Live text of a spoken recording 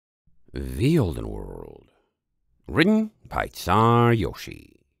The Olden World. Written by Czar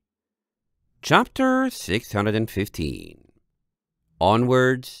Yoshi. Chapter 615.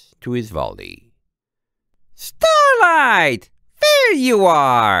 Onwards to Izvaldi. Starlight! There you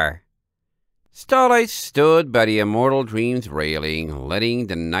are! Starlight stood by the Immortal Dream's railing, letting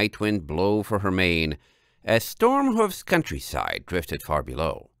the night wind blow for her mane, as Stormhoof's countryside drifted far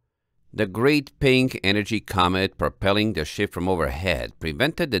below. The great pink energy comet propelling the ship from overhead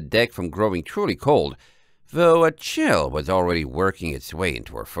prevented the deck from growing truly cold, though a chill was already working its way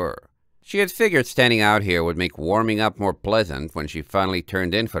into her fur. She had figured standing out here would make warming up more pleasant when she finally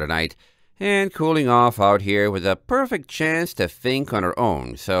turned in for the night, and cooling off out here was a perfect chance to think on her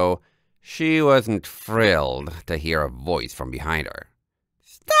own, so she wasn't thrilled to hear a voice from behind her.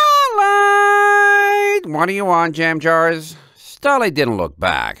 "Starlight! What do you want, Jam Jars?" Starlight didn't look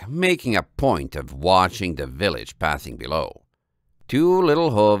back, making a point of watching the village passing below. Two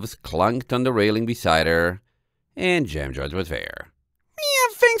little hooves clunked on the railing beside her, and Jam Jars was there. "We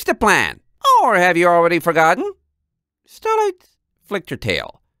have things to plan, or have you already forgotten?" Starlight flicked her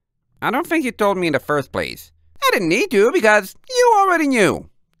tail. "I don't think you told me in the first place." "I didn't need to, because you already knew."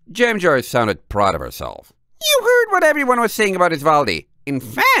 Jam Jars sounded proud of herself. "You heard what everyone was saying about Izvaldi. In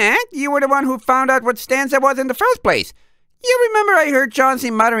fact, you were the one who found out what stanza was in the first place. You remember I heard Chauncey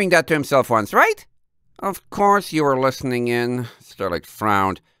muttering that to himself once, right?" "Of course you were listening in," Starlight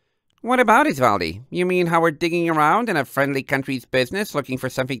frowned. "What about Izvaldi? You mean how we're digging around in a friendly country's business looking for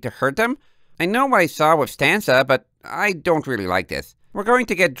something to hurt them? I know what I saw with Stanza, but I don't really like this. We're going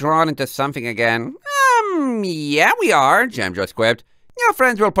to get drawn into something again." Yeah, we are," Jam just quipped. "Your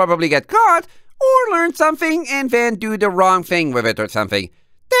friends will probably get caught, or learn something and then do the wrong thing with it or something.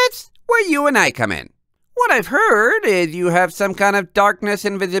 That's where you and I come in. What I've heard is you have some kind of darkness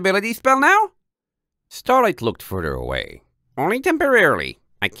invisibility spell now?" Starlight looked further away. "Only temporarily.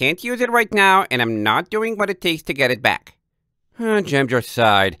 I can't use it right now, and I'm not doing what it takes to get it back." Jam just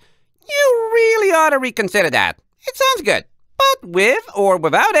sighed. "You really ought to reconsider that. It sounds good. But with or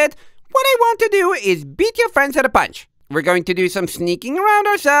without it, what I want to do is beat your friends at a punch. We're going to do some sneaking around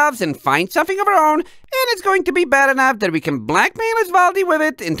ourselves and find something of our own, and it's going to be bad enough that we can blackmail Izvaldi with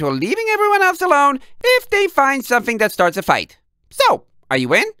it into leaving everyone else alone if they find something that starts a fight. So, are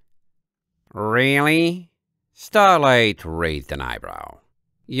you in?" "Really?" Starlight raised an eyebrow.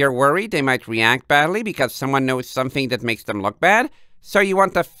 "You're worried they might react badly because someone knows something that makes them look bad, so you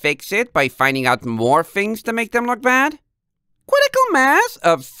want to fix it by finding out more things to make them look bad?" "Critical mass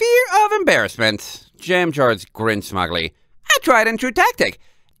of fear of embarrassment." Jam Jars grinned smugly. "A tried and true tactic.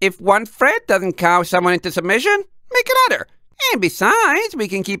 If one threat doesn't cow someone into submission, make another. And besides, we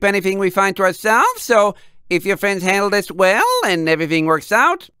can keep anything we find to ourselves, so if your friends handle this well and everything works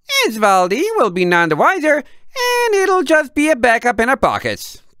out, Izvaldi will be none the wiser, and it'll just be a backup in our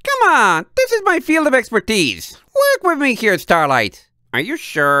pockets. Come on, this is my field of expertise. Work with me here, Starlight." "Are you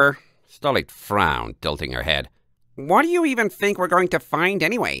sure?" Starlight frowned, tilting her head. "What do you even think we're going to find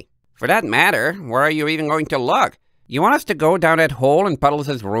anyway? For that matter, where are you even going to look? You want us to go down that hole in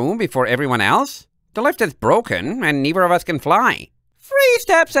Puddles' room before everyone else? The lift is broken, and neither of us can fly." "3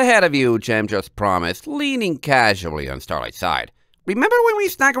 steps ahead of you," Jam just promised, leaning casually on Starlight's side. "Remember when we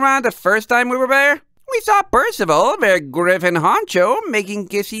snuck around the first time we were there? We saw Percival, their Griffin honcho, making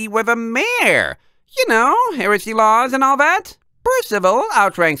kissy with a mare. You know, heresy laws and all that. Percival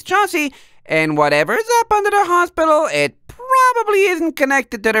outranks Chauncey, and whatever's up under the hospital, it probably isn't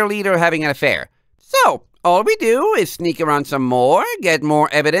connected to their leader having an affair. So, all we do is sneak around some more, get more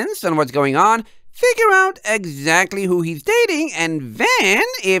evidence on what's going on, figure out exactly who he's dating, and then,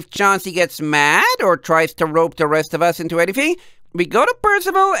 if Chauncey gets mad or tries to rope the rest of us into anything, we go to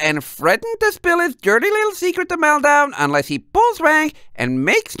Percival and threaten to spill his dirty little secret to Meltdown unless he pulls rank and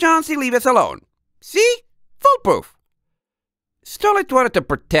makes Chauncey leave us alone. See? Foolproof." Starlight wanted to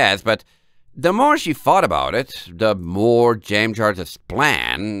protest, but the more she thought about it, the more Jam Jars'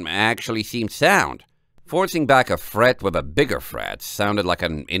 plan actually seemed sound. Forcing back a threat with a bigger threat sounded like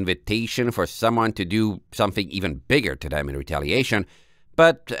an invitation for someone to do something even bigger to them in retaliation,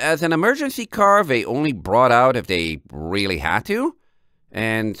 but as an emergency car they only brought out if they really had to.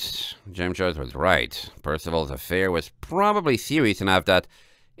 And Jam Jars was right. Percival's affair was probably serious enough that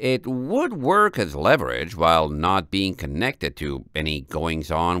it would work as leverage while not being connected to any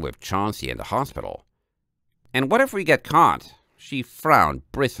goings-on with Chauncey in the hospital. "And what if we get caught?" She frowned,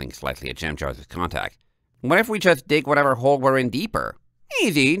 bristling slightly at Jam Jars' contact. "What if we just dig whatever hole we're in deeper?"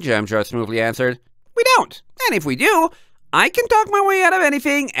 "Easy," Jam Jars smoothly answered. "We don't. And if we do, I can talk my way out of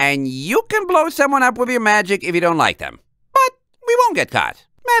anything, and you can blow someone up with your magic if you don't like them. But we won't get caught.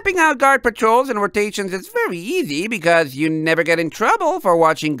 Mapping out guard patrols and rotations is very easy because you never get in trouble for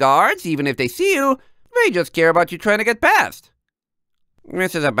watching guards, even if they see you. They just care about you trying to get past.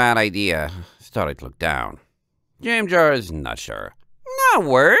 This is a bad idea. Starlight looked down. Jamjar's not sure. No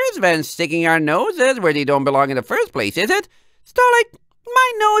worse than sticking our noses where they don't belong in the first place, is it? Starlight,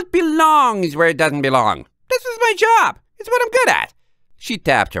 my nose belongs where it doesn't belong. This is my job. It's what I'm good at. She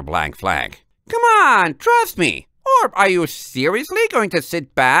tapped her blank flank. Come on, trust me. Or are you seriously going to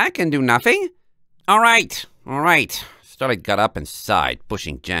sit back and do nothing? All right. Starlight got up and sighed,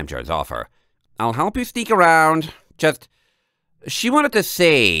 pushing Jamjar's offer. I'll help you sneak around. She wanted to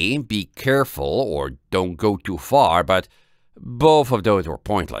say, be careful or don't go too far, but both of those were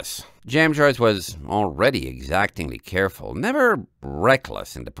pointless. Jamjar's was already exactingly careful, never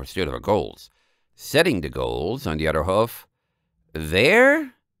reckless in the pursuit of her goals. Setting the goals, on the other hoof,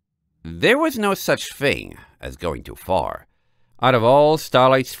 there was no such thing as going too far. Out of all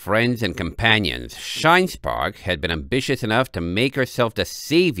Starlight's friends and companions, Shinespark had been ambitious enough to make herself the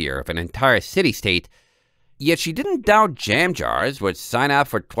savior of an entire city-state, yet she didn't doubt Jamjar's would sign up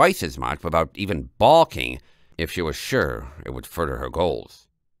for twice as much without even balking if she was sure it would further her goals.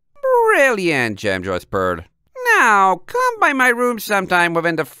 Brilliant, Jamjar purred. Now, come by my room sometime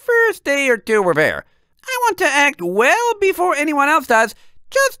within the first day or two we're there. I want to act well before anyone else does,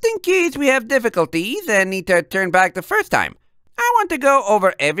 just in case we have difficulties and need to turn back the first time. I want to go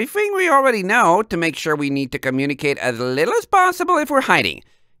over everything we already know to make sure we need to communicate as little as possible if we're hiding.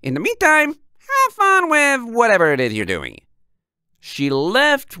 In the meantime, have fun with whatever it is you're doing. She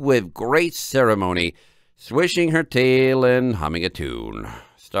left with great ceremony, swishing her tail and humming a tune.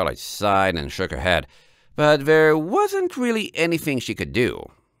 Starlight sighed and shook her head, but there wasn't really anything she could do.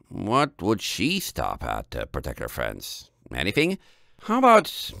 What would she stop at to protect her friends? Anything? How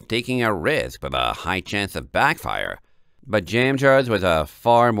about taking a risk with a high chance of backfire? But Jamjar's was a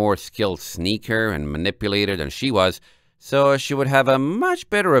far more skilled sneaker and manipulator than she was, so she would have a much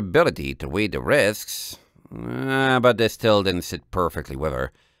better ability to weigh the risks. But this still didn't sit perfectly with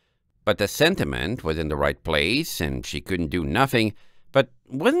her. But the sentiment was in the right place, and she couldn't do nothing. But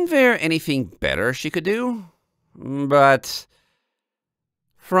wasn't there anything better she could do? But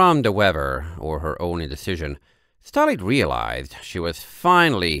from the weather, or her own indecision, Starlight realized she was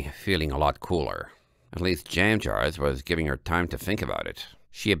finally feeling a lot cooler. At least Jamjar's was giving her time to think about it.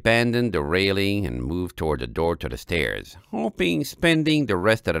 She abandoned the railing and moved toward the door to the stairs, hoping spending the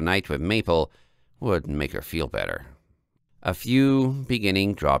rest of the night with Maple would make her feel better. A few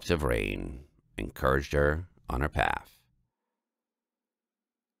beginning drops of rain encouraged her on her path.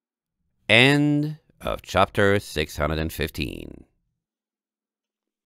 End of chapter 615.